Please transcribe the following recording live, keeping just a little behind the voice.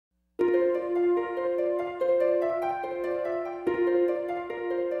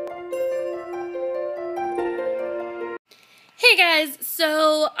guys,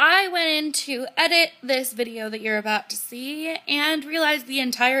 so I went in to edit this video that you're about to see and realized the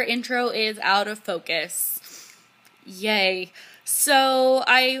entire intro is out of focus. Yay. So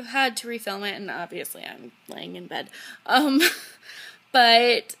I had to refilm it, and obviously I'm laying in bed.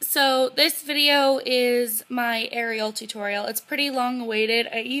 But so this video is my Ariel tutorial. It's pretty long awaited.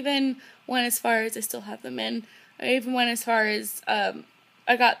 I even went as far as, I still have them in, I even went as far as, I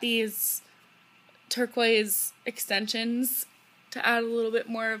got these turquoise extensions to add a little bit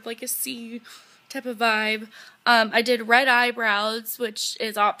more of like a sea type of vibe. I did red eyebrows, which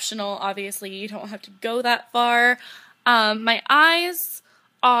is optional, obviously. You don't have to go that far. My eyes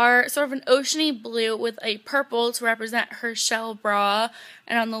are sort of an oceany blue with a purple to represent her shell bra,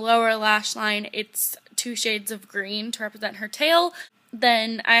 and on the lower lash line it's 2 shades of green to represent her tail.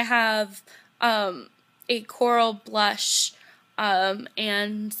 Then I have a coral blush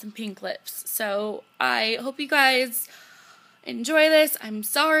and some pink lips. So I hope you guys enjoy this. I'm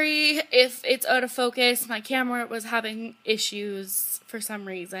sorry if it's out of focus. My camera was having issues for some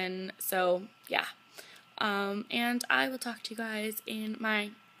reason, so yeah. And I will talk to you guys in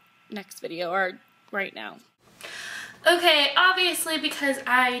my next video, or right now. Okay, obviously because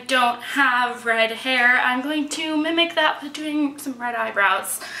I don't have red hair, I'm going to mimic that with doing some red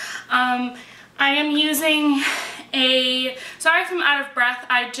eyebrows. I am using sorry if I'm out of breath,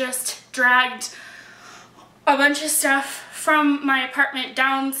 I just dragged a bunch of stuff from my apartment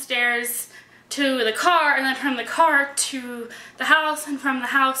downstairs to the car, and then from the car to the house, and from the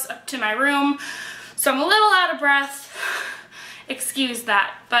house up to my room. So I'm a little out of breath, excuse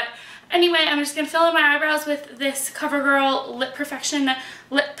that. But anyway, I'm just going to fill in my eyebrows with this CoverGirl Lip Perfection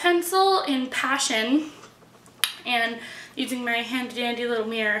lip pencil in Passion, and using my handy dandy little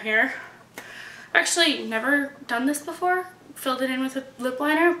mirror here. I've actually never done this before, filled it in with a lip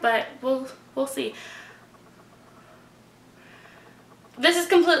liner, but we'll see. This is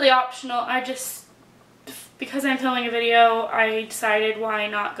completely optional. Because I'm filming a video, I decided why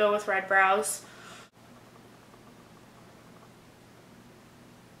not go with red brows.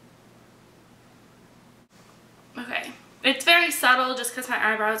 Okay, it's very subtle just because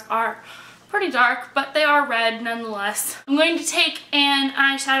my eyebrows are pretty dark, but they are red nonetheless. I'm going to take an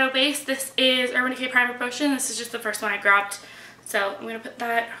eyeshadow base. This is Urban Decay Primer Potion. This is just the first one I grabbed, so I'm going to put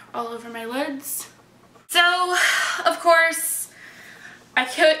that all over my lids. So, of course, I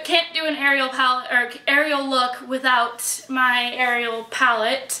can't do an Ariel palette or Ariel look without my Ariel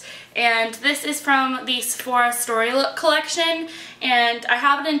palette, and this is from the Sephora Story Look collection, and I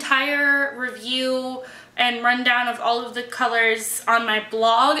have an entire review and rundown of all of the colors on my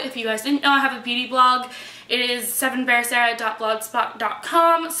blog. If you guys didn't know, I have a beauty blog. It is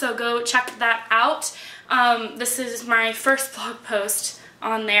 7bearsarah.blogspot.com, so go check that out. This is my first blog post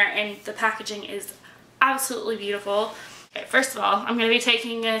on there, and the packaging is absolutely beautiful. Okay, first of all, I'm going to be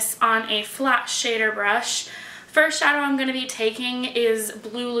taking this on a flat shader brush. First shadow I'm going to be taking is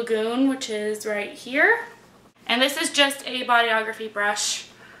Blue Lagoon, which is right here. And this is just a bodyography brush.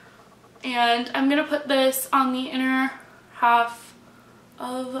 And I'm going to put this on the inner half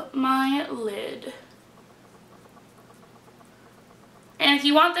of my lid. And if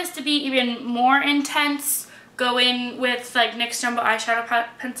you want this to be even more intense, go in with like NYX Jumbo Eyeshadow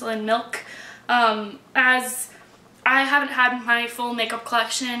Pencil in Milk. As I haven't had my full makeup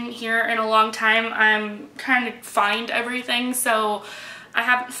collection here in a long time, I'm trying to find everything, so I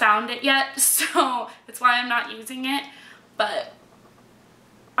haven't found it yet, so that's why I'm not using it, but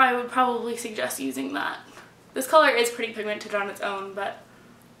I would probably suggest using that. This color is pretty pigmented on its own, but...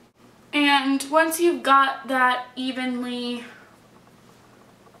 And once you've got that evenly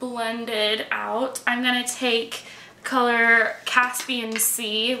blended out, I'm going to take the color Caspian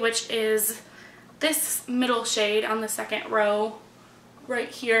Sea, which is this middle shade on the second row right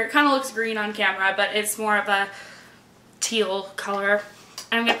here. It kind of looks green on camera, but it's more of a teal color.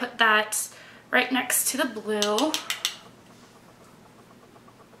 I'm going to put that right next to the blue,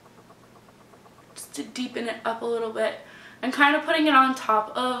 just to deepen it up a little bit. I'm kind of putting it on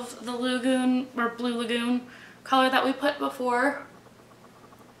top of the Lagoon, or Blue Lagoon color that we put before.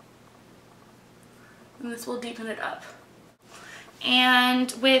 And this will deepen it up.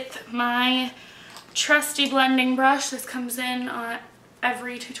 And with my trusty blending brush, this comes in on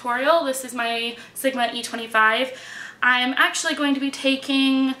every tutorial. This is my Sigma E25. I'm actually going to be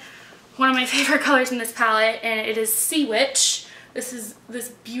taking one of my favorite colors in this palette, and it is Sea Witch. This is this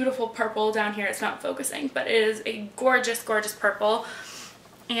beautiful purple down here. It's not focusing, but it is a gorgeous, gorgeous purple.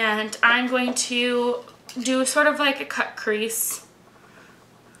 And I'm going to do sort of like a cut crease,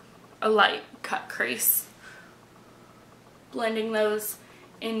 a light cut crease, blending those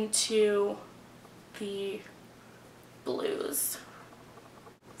into the blues.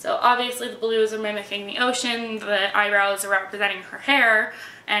 So obviously the blues are mimicking the ocean, the eyebrows are representing her hair,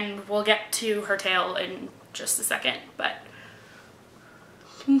 and we'll get to her tail in just a second, but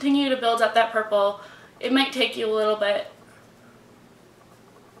continue to build up that purple. It might take you a little bit.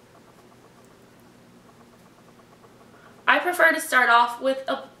 I prefer to start off with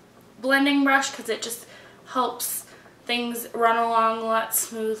a blending brush because it just helps things run along a lot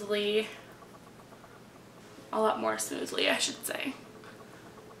smoothly. A lot more smoothly, I should say.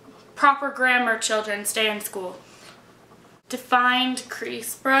 Proper grammar, children. Stay in school. Defined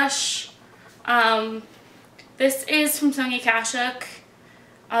crease brush. This is from Sonia Kashuk.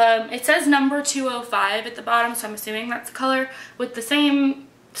 It says number 205 at the bottom, so I'm assuming that's the color, with the same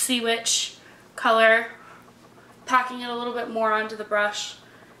Sea Witch color, packing it a little bit more onto the brush.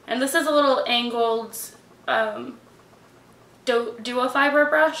 And this is a little angled duo fiber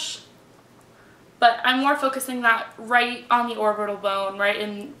brush, but I'm more focusing that right on the orbital bone, right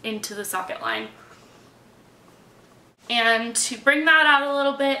into the socket line. And to bring that out a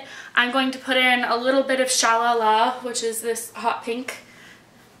little bit, I'm going to put in a little bit of Shalala, which is this hot pink.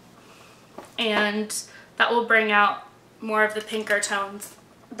 And that will bring out more of the pinker tones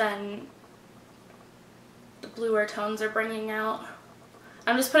than the bluer tones are bringing out.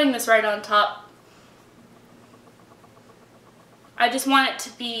 I'm just putting this right on top. I just want it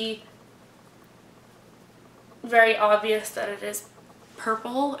to be very obvious that it is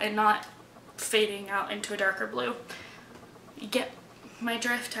purple and not fading out into a darker blue. You get my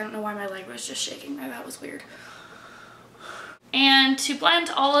drift? I don't know why my leg was just shaking there. That was weird. And to blend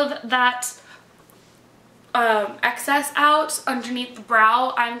all of that excess out underneath the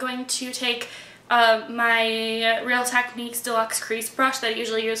brow, I'm going to take my Real Techniques Deluxe Crease Brush that I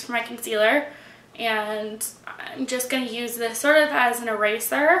usually use for my concealer, and I'm just going to use this sort of as an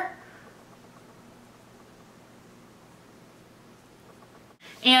eraser.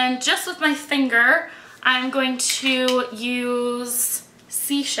 And just with my finger, I'm going to use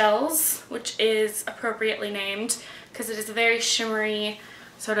Seashells, which is appropriately named because it is a very shimmery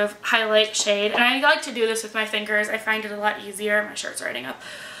sort of highlight shade. And I like to do this with my fingers. I find it a lot easier. My shirt's riding up.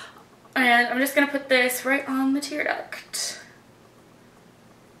 And I'm just going to put this right on the tear duct.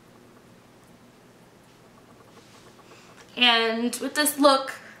 And with this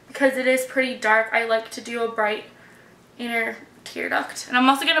look, because it is pretty dark, I like to do a bright inner tear duct. And I'm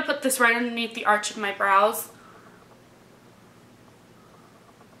also going to put this right underneath the arch of my brows.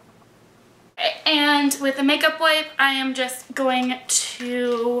 And with a makeup wipe, I am just going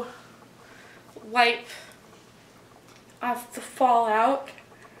to wipe off the fallout.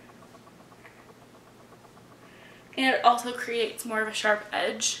 And it also creates more of a sharp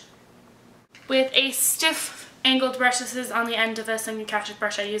edge. With a stiff angled brush, this is on the end of a Sonia Kashuk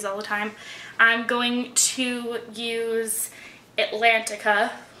brush I use all the time, I'm going to use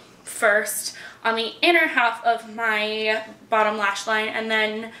Atlantica first on the inner half of my bottom lash line, and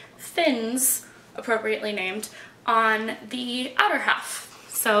then Fins, appropriately named, on the outer half.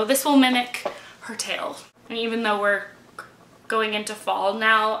 So this will mimic her tail. And even though we're going into fall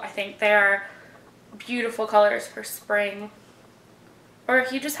now, I think they are beautiful colors for spring. Or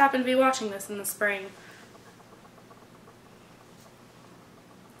if you just happen to be watching this in the spring.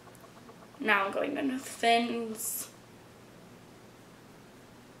 Now I'm going into Fins.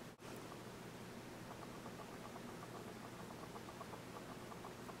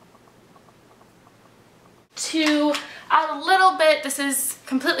 To add a little bit, this is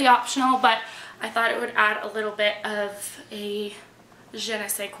completely optional, but I thought it would add a little bit of a je ne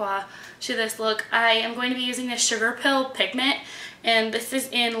sais quoi to this look. I am going to be using this Sugar Pill pigment, and this is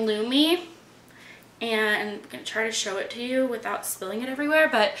in Lumi, and I'm going to try to show it to you without spilling it everywhere,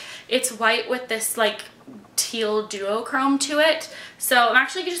 but it's white with this like teal duochrome to it. So I'm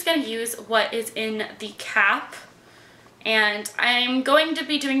actually just going to use what is in the cap, and I'm going to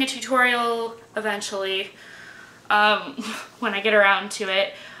be doing a tutorial eventually when I get around to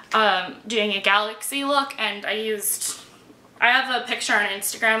it, doing a galaxy look, and I have a picture on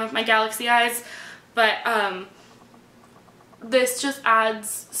Instagram of my galaxy eyes, but this just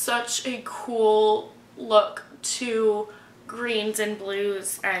adds such a cool look to greens and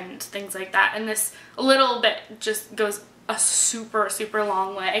blues and things like that, and this a little bit just goes a super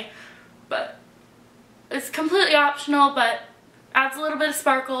long way. But it's completely optional, but adds a little bit of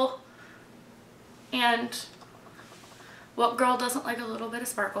sparkle, and what girl doesn't like a little bit of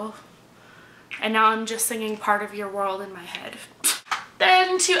sparkle? And now I'm just singing Part of Your World in my head.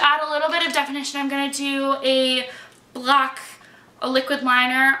 Then to add a little bit of definition, I'm going to do a liquid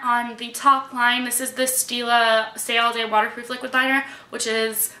liner on the top line. This is the Stila Stay All Day Waterproof Liquid Liner, which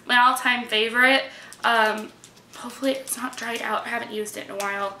is my all-time favorite. hopefully it's not dried out. I haven't used it in a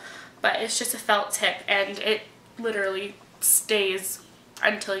while, but it's just a felt tip and it literally stays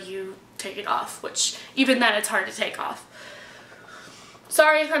until you take it off, which even then it's hard to take off.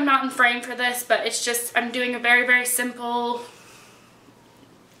 Sorry if I'm not in frame for this, but it's just, I'm doing a very, very simple,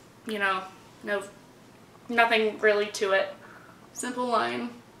 you know, nothing really to it. Simple line.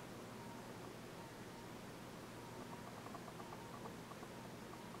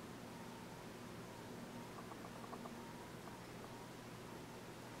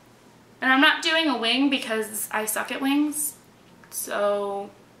 And I'm not doing a wing because I suck at wings. So,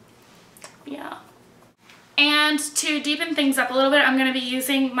 yeah. And to deepen things up a little bit, I'm going to be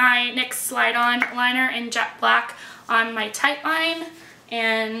using my NYX Slide-On liner in Jet Black on my tight line.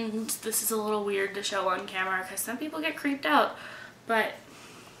 And this is a little weird to show on camera because some people get creeped out. But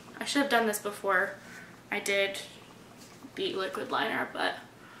I should have done this before I did the liquid liner, but...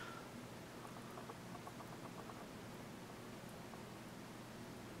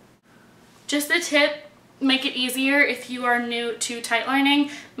 Just a tip, make it easier if you are new to tight lining.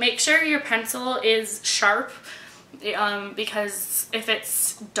 Make sure your pencil is sharp because if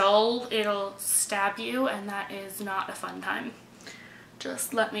it's dull, it'll stab you, and that is not a fun time.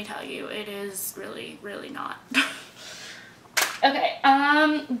 Just let me tell you, it is really, really not. Okay,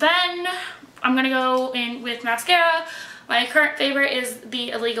 then I'm gonna go in with mascara. My current favorite is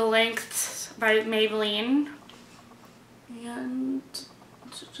the Illegal Length by Maybelline. And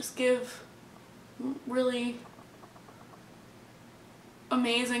to just give really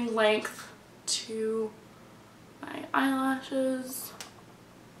amazing length to my eyelashes.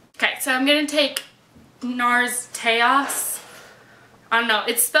 Okay, so I'm gonna take NARS Chaos. I don't know,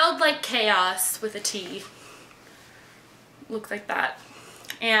 it's spelled like chaos with a T. Looks like that.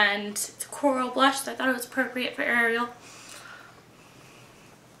 And it's a coral blush, so I thought it was appropriate for Ariel.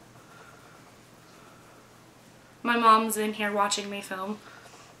 My mom's in here watching me film.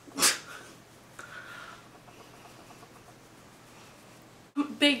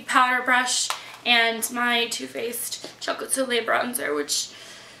 Big powder brush and my Too Faced Chocolate Soleil bronzer, which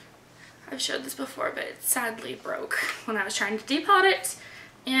I've showed this before, but it sadly broke when I was trying to depot it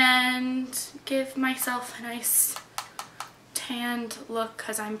and give myself a nice tanned look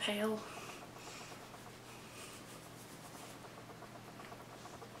because I'm pale.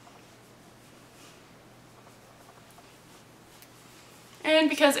 And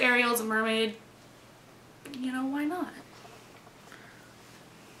because Ariel's a mermaid, you know, why not?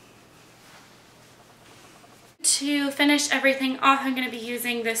 To finish everything off, I'm going to be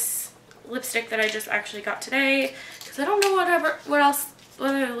using this lipstick that I just actually got today because I don't know what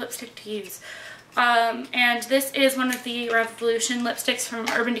other lipstick to use. And this is one of the Revolution lipsticks from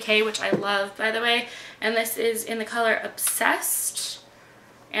Urban Decay, which I love, by the way. And this is in the color Obsessed,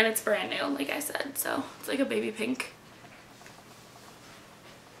 and it's brand new, like I said, so it's like a baby pink.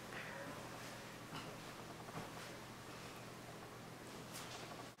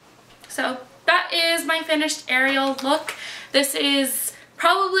 So that is my finished Ariel look. This is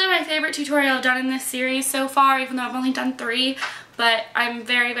probably my favorite tutorial I've done in this series so far, even though I've only done 3, but I'm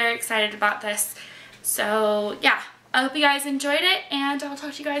very, very excited about this. So yeah, I hope you guys enjoyed it, and I'll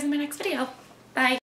talk to you guys in my next video. Bye.